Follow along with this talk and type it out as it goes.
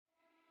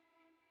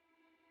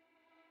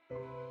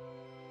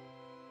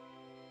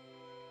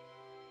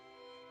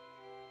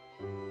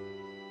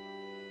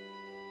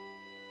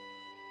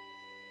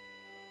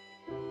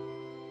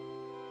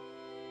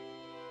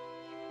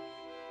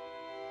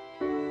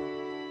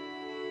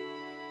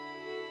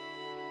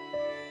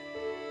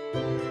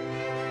Parrot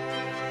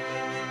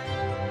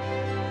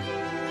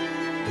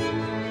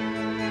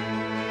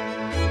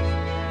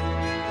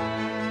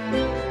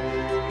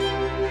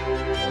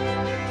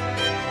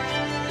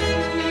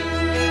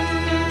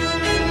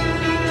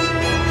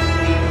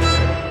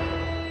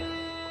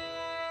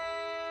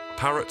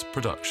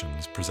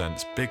Productions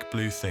presents Big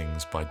Blue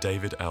Things by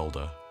David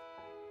Elder.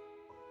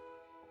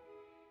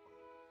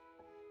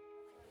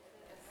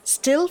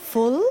 Still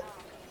full?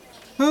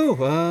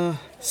 Oh,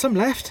 some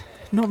left.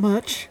 Not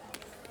much.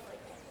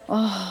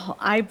 Oh,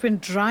 I've been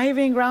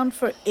driving around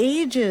for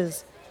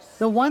ages.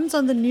 The ones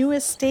on the new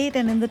estate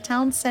and in the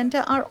town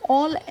centre are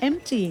all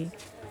empty.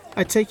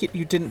 I take it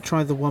you didn't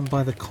try the one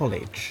by the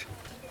college?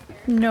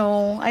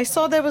 No, I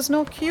saw there was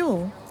no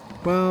queue.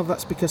 Well,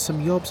 that's because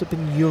some yobs have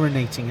been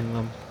urinating in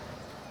them.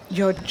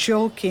 You're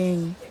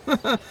joking.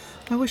 I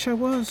wish I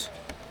was.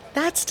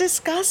 That's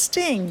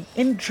disgusting.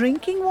 In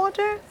drinking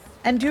water?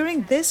 And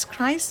during this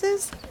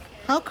crisis?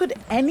 How could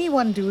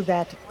anyone do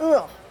that?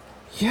 Ugh.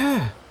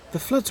 Yeah, the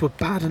floods were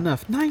bad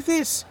enough. Now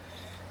this.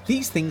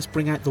 These things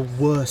bring out the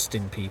worst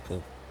in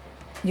people.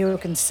 You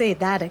can say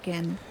that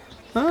again.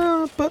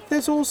 But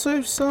there's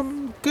also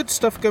some good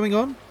stuff going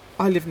on.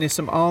 I live near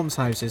some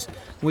almshouses.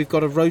 We've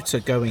got a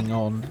rota going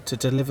on to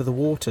deliver the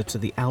water to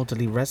the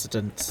elderly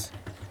residents.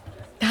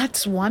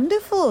 That's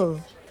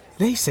wonderful.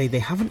 They say they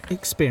haven't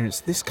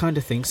experienced this kind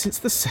of thing since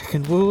the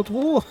Second World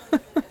War.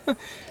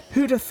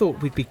 Who'd have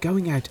thought we'd be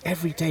going out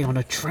every day on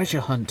a treasure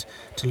hunt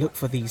to look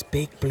for these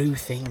big blue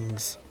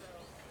things?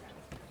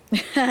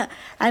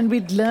 And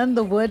we'd learn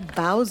the word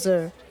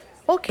Bowser.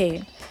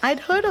 Okay, I'd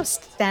heard of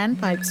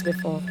standpipes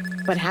before,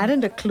 but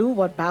hadn't a clue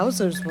what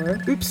Bowsers were.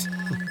 Oops.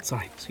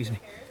 Sorry, excuse me.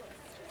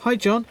 Hi,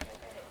 John.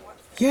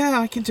 Yeah,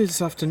 I can do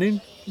this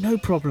afternoon. No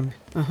problem.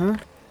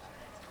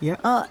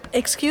 Yeah.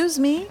 Excuse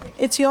me?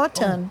 It's your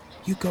turn.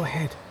 Oh, you go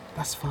ahead.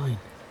 That's fine.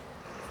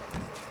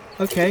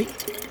 Okay.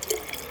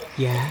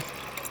 Yeah.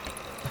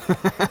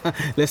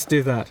 Let's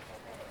do that.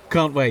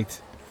 Can't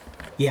wait.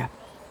 Yeah.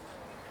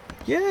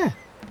 Yeah.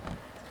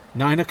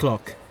 9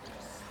 o'clock.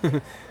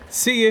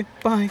 See you.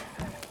 Bye.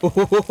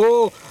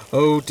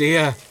 Oh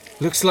dear.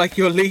 Looks like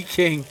you're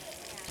leaking.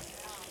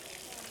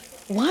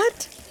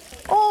 What?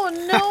 Oh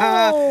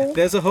no!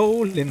 There's a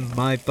hole in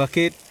my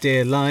bucket,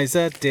 dear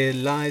Liza, dear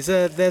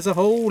Liza. There's a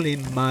hole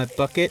in my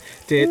bucket,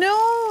 dear... No.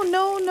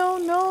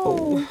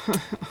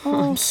 Oh,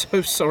 I'm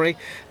so sorry.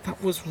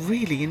 That was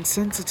really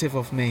insensitive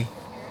of me.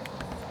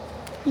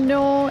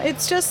 No,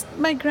 it's just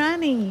my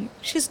granny.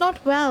 She's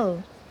not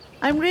well.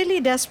 I'm really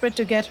desperate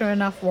to get her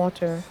enough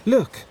water.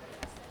 Look,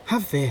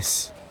 have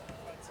this.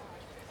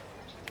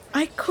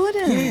 I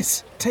couldn't.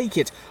 Yes, take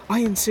it. I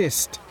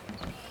insist.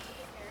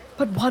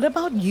 But what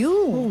about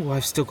you? Oh,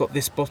 I've still got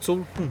this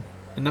bottle.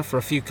 Enough for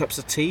a few cups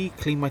of tea,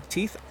 clean my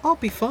teeth. I'll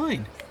be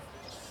fine.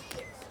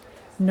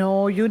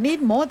 No, you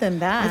need more than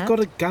that. I've got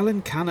a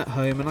gallon can at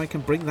home and I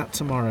can bring that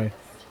tomorrow.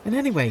 And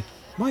anyway,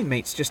 my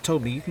mates just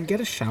told me you can get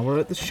a shower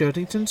at the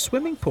Sherdington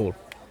swimming pool.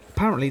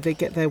 Apparently they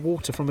get their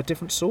water from a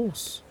different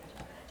source.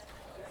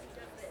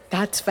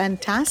 That's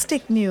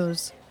fantastic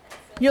news.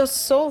 You're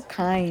so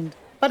kind.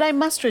 But I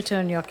must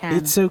return your can.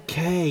 It's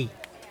okay.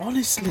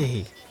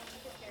 Honestly.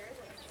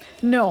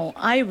 No,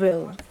 I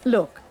will.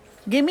 Look,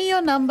 give me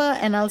your number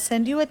and I'll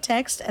send you a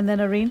text and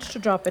then arrange to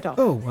drop it off.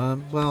 Oh,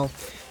 well,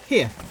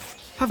 here.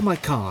 Have my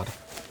card.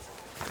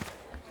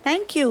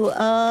 Thank you.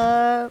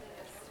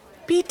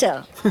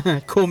 Peter.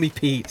 Call me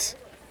Pete.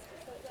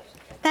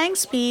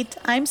 Thanks, Pete.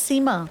 I'm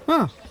Seema.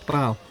 Oh,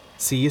 well,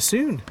 see you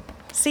soon.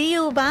 See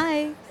you.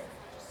 Bye.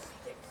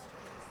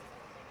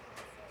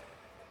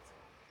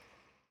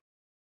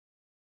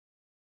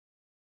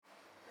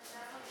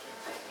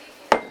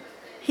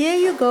 Here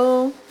you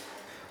go.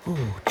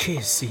 Oh,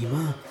 cheers,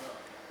 Seema.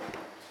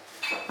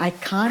 I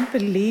can't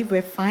believe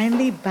we're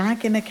finally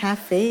back in a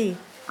cafe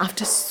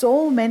after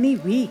so many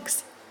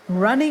weeks.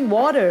 Running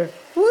water.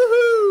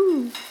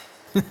 Woohoo!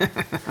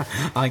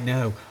 I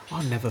know.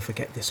 I'll never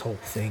forget this whole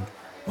thing.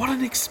 What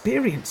an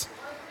experience.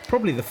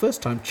 Probably the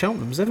first time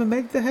Cheltenham's ever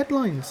made the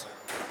headlines.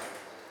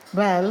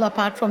 Well,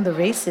 apart from the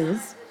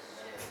races.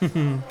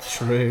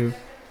 True.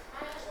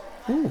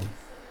 Oh,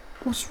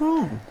 what's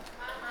wrong?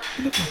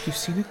 You look like you've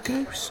seen a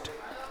ghost.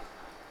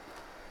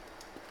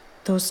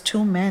 Those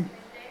two men,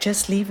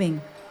 just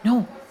leaving.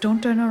 No,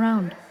 don't turn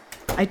around.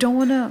 I don't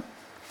want to...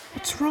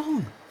 What's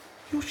wrong?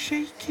 You're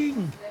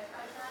shaking.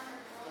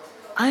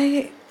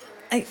 I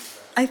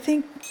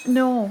think...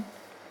 No,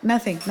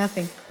 nothing.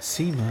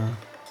 Seema,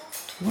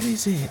 what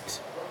is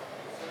it?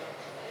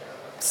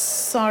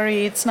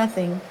 Sorry, it's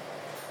nothing.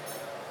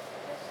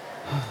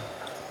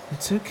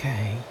 It's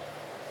okay.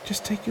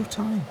 Just take your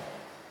time.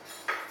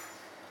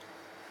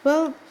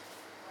 Well,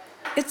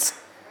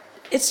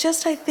 it's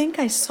just I think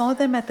I saw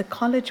them at the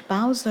college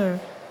Bowser.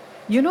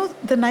 You know,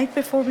 the night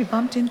before we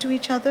bumped into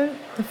each other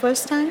the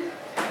first time?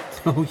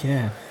 Oh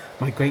yeah,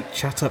 my great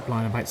chat-up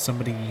line about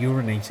somebody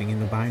urinating in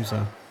the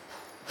Bowser.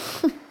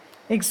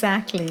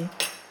 Exactly.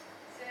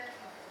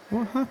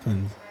 What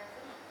happened?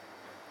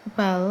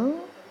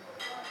 Well,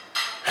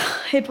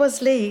 it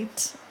was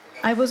late.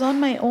 I was on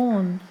my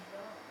own.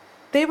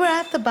 They were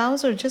at the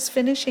Bowser just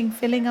finishing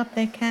filling up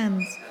their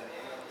cans.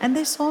 And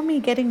they saw me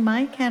getting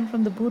my can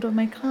from the boot of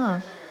my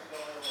car.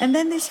 And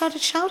then they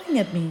started shouting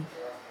at me.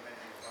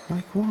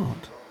 Like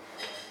what?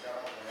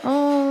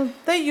 Oh,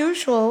 the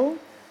usual.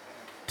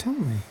 Tell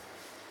me.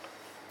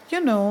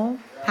 You know,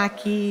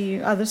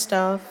 hacky, other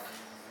stuff.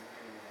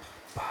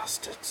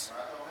 Bastards.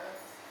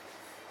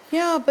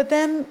 Yeah, but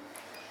then,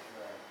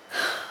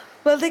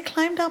 well, they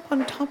climbed up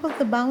on top of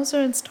the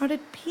Bowser and started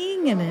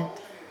peeing in it.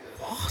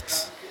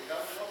 What?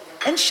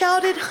 And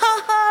shouted,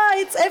 "Ha ha,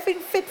 it's effing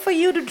fit for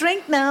you to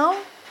drink now."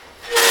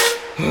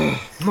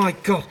 My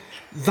God,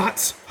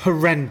 that's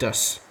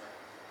horrendous.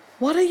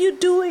 What are you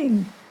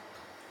doing?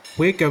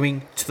 We're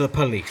going to the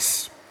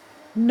police.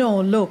 No,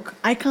 look,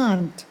 I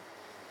can't.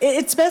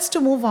 It's best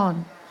to move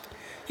on.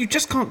 You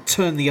just can't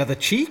turn the other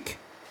cheek.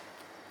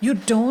 You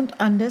don't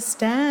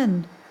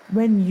understand.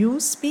 When you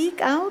speak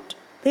out,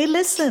 they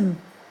listen.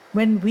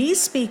 When we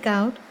speak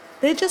out,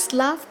 they just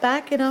laugh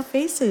back in our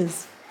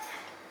faces.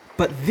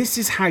 But this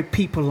is how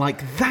people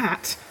like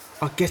that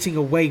are getting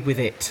away with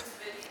it.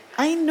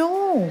 I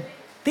know.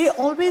 They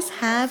always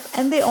have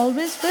and they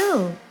always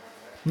will.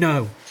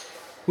 No,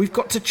 we've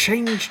got to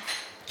change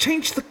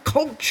the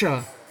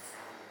culture.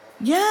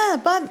 Yeah,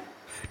 but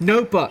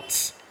No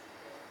buts.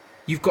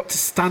 You've got to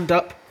stand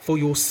up for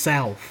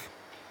yourself.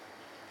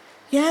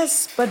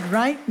 yes, but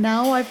right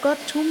now I've got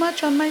too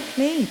much on my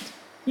plate.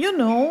 You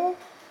know,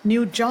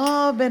 new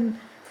job and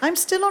I'm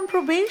still on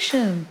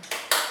probation.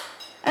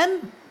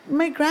 And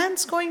my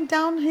grand's going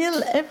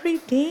downhill every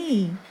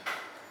day.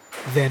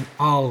 Then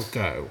I'll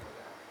go.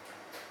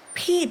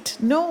 Pete,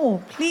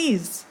 no,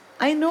 please.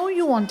 I know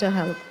you want to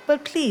help,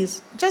 but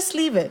please, just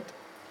leave it.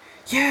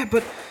 Yeah,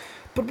 but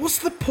what's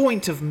the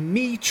point of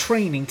me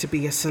training to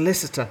be a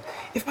solicitor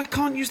if I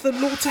can't use the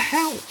law to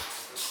help?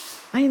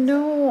 I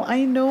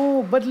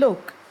know, but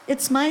look,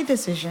 it's my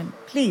decision.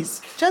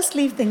 Please, just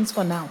leave things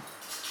for now.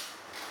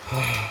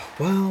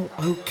 Well,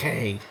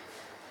 okay,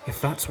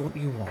 if that's what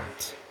you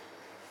want.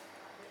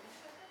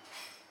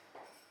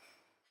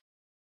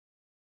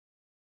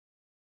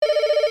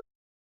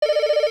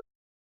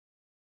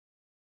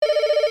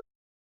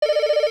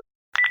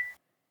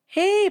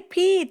 Hey,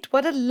 Pete,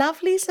 what a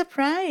lovely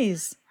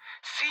surprise.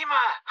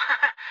 Seema,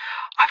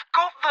 I've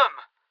got them!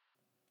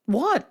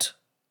 What?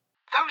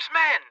 Those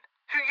men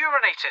who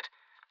urinated.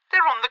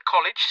 They're on the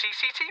college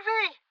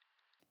CCTV.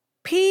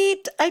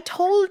 Pete, I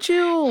told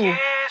you.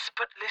 Yes,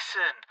 but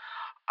listen.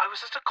 I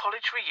was at a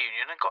college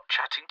reunion and got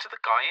chatting to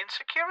the guy in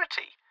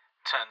security.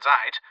 Turns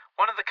out,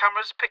 one of the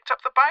cameras picked up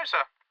the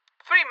Bowser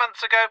 3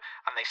 months ago,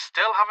 and they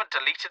still haven't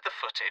deleted the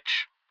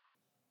footage.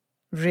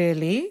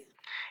 Really?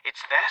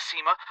 It's there,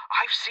 Seema.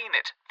 I've seen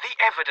it. The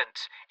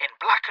evidence. In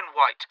black and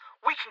white.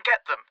 We can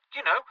get them,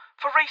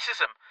 for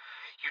racism.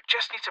 You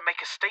just need to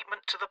make a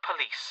statement to the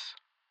police.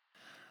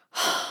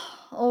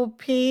 Oh,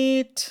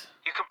 Pete.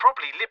 You can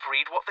probably lip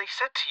read what they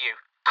said to you.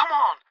 Come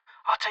on,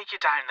 I'll take you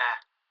down there.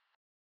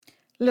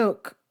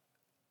 Look,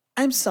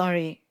 I'm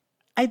sorry.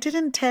 I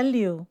didn't tell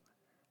you.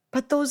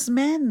 But those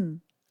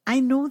men,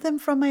 I know them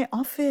from my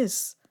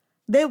office.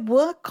 They're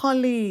work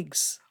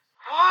colleagues.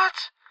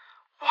 What?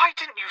 Why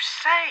didn't you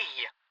say?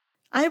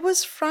 I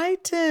was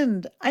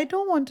frightened. I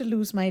don't want to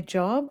lose my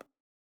job.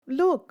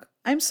 Look,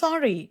 I'm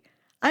sorry.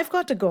 I've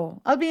got to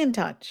go. I'll be in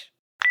touch.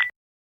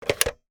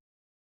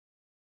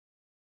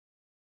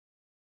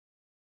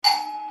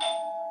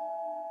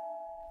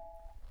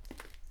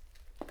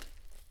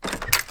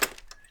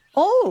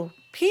 Oh,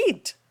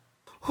 Pete.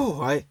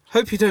 Oh, I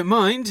hope you don't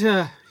mind.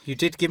 You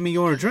did give me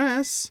your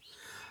address.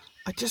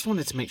 I just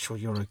wanted to make sure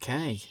you're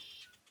okay.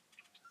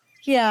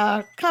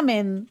 Yeah, come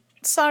in.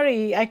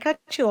 Sorry, I cut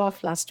you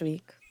off last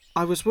week.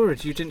 I was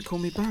worried you didn't call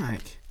me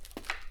back.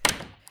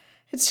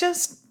 It's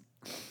just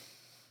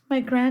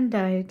my grand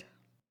died.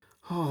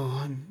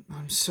 Oh,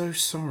 I'm so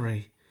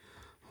sorry.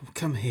 Oh,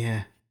 come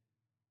here.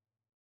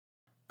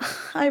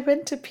 I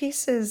went to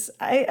pieces.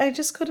 I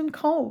just couldn't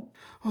cope.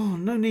 Oh,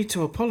 no need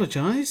to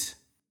apologise.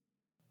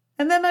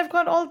 And then I've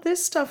got all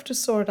this stuff to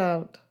sort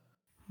out.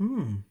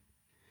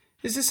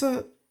 Is this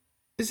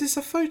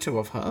a photo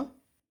of her?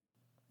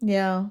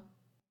 Yeah.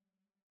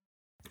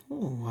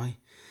 Oh,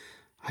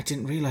 I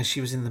didn't realise she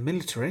was in the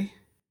military.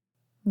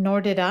 Nor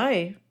did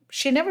I.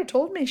 She never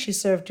told me she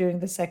served during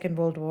the Second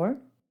World War.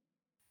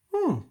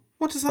 Oh,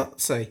 what does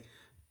that say?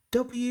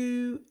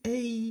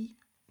 WAC?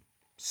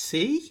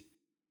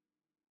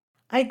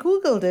 I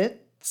googled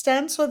it.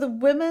 Stands for the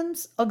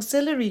Women's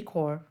Auxiliary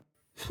Corps.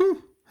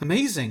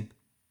 Amazing.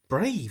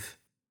 Brave.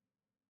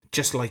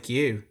 Just like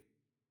you.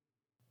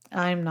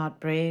 I'm not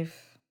brave.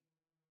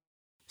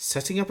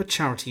 Setting up a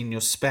charity in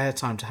your spare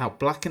time to help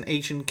black and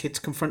Asian kids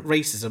confront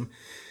racism,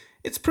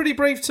 it's pretty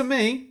brave to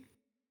me.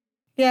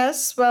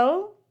 Yes,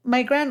 well,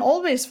 my gran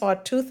always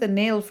fought tooth and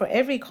nail for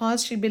every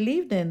cause she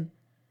believed in.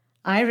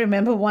 I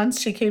remember once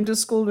she came to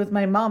school with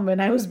my mom when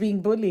I was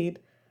being bullied.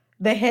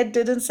 The head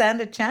didn't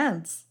stand a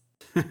chance.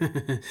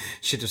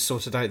 Should have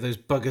sorted out those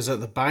buggers at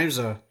the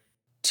Bowser.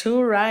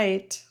 Too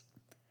right.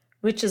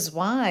 Which is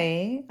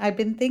why I've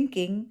been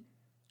thinking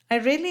I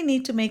really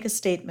need to make a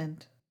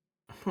statement.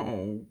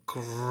 Oh,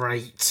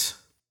 great.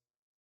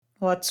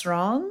 What's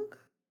wrong?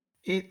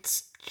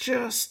 It's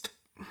just...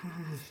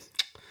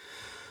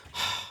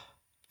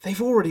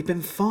 They've already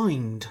been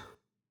fined.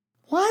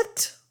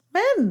 What?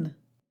 When?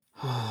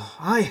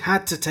 I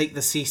had to take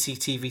the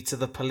CCTV to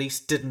the police,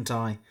 didn't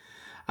I?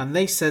 And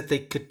they said they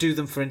could do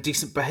them for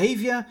indecent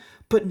behaviour,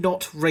 but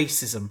not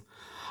racism.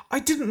 I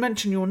didn't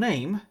mention your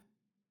name.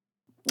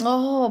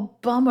 Oh,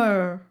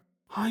 bummer.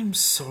 I'm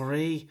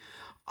sorry.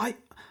 I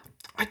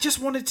just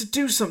wanted to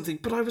do something,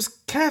 but I was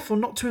careful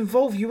not to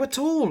involve you at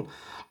all.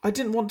 I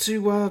didn't want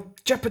to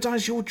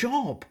jeopardise your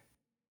job.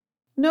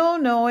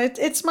 No,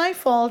 it's my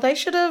fault. I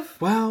should have...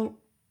 Well,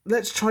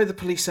 let's try the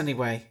police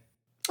anyway.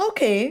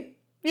 Okay,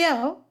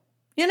 yeah.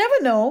 You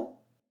never know.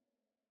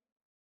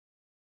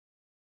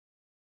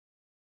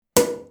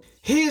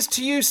 Here's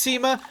to you,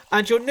 Seema,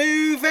 and your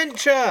new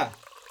venture.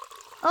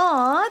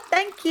 Aw,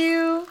 thank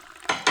you.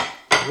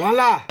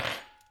 Voila!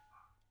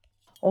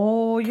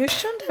 Oh, you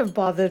shouldn't have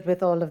bothered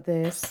with all of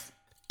this.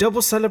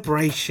 Double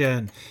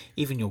celebration.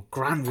 Even your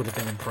gran would have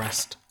been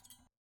impressed.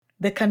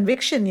 The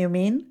conviction, you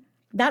mean?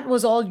 That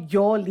was all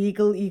your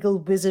legal eagle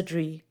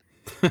wizardry.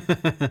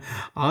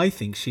 I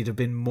think she'd have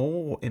been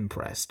more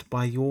impressed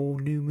by your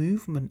new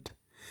movement.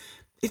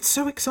 It's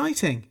so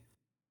exciting.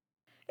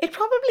 It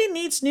probably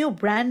needs new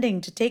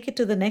branding to take it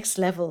to the next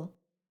level.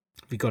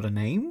 Have you got a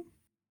name?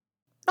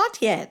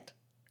 Not yet.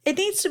 It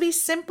needs to be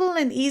simple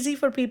and easy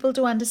for people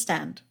to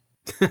understand.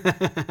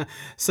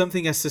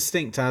 Something as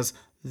distinct as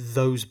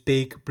those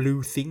big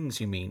blue things,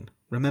 you mean?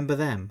 Remember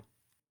them?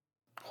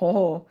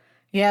 Oh,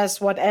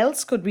 yes, what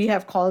else could we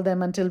have called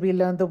them until we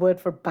learned the word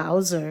for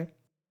Bowser?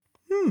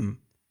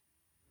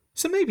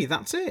 So maybe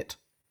that's it.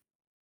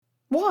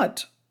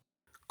 What?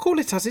 Call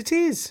it as it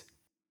is.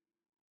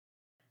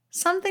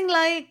 Something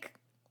like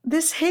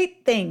this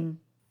hate thing.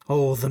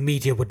 Oh, the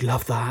media would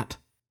love that.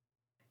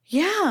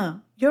 Yeah,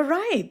 you're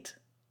right.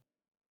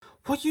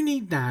 What you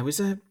need now is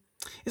a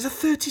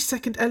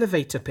 30-second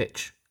elevator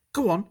pitch.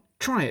 Go on,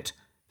 try it.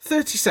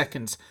 30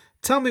 seconds.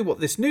 Tell me what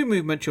this new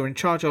movement you're in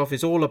charge of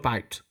is all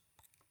about.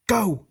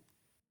 Go!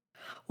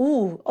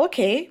 Ooh,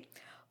 okay.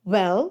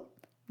 Well,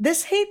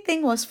 this hate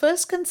thing was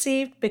first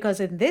conceived because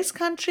in this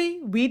country,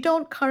 we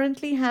don't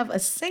currently have a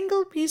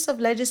single piece of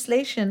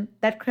legislation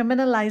that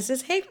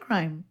criminalizes hate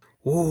crime.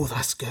 Oh,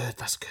 that's good,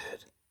 that's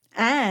good.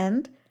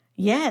 And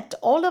yet,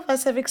 all of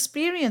us have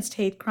experienced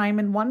hate crime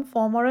in one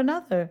form or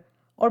another,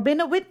 or been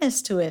a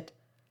witness to it,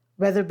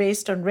 whether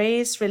based on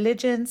race,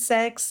 religion,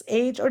 sex,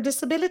 age, or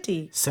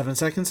disability. 7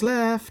 seconds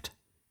left.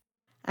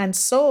 And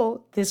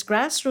so, this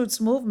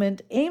grassroots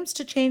movement aims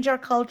to change our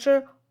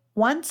culture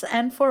once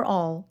and for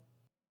all.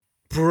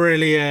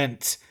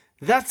 Brilliant!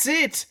 That's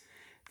it!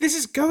 This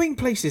is going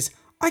places.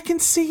 I can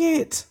see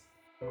it!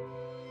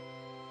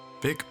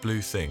 Big Blue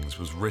Things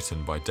was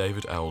written by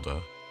David Elder,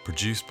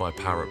 produced by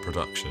Parrot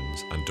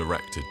Productions and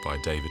directed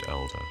by David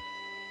Elder.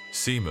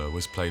 Seema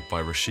was played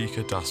by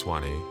Rashika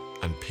Daswani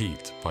and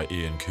Pete by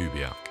Ian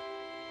Kubiak.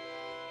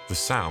 The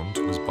sound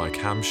was by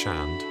Cam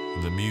Shand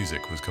and the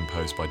music was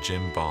composed by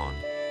Jim Barn.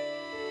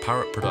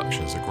 Parrot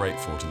Productions are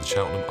grateful to the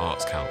Cheltenham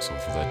Arts Council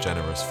for their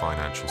generous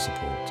financial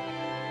support.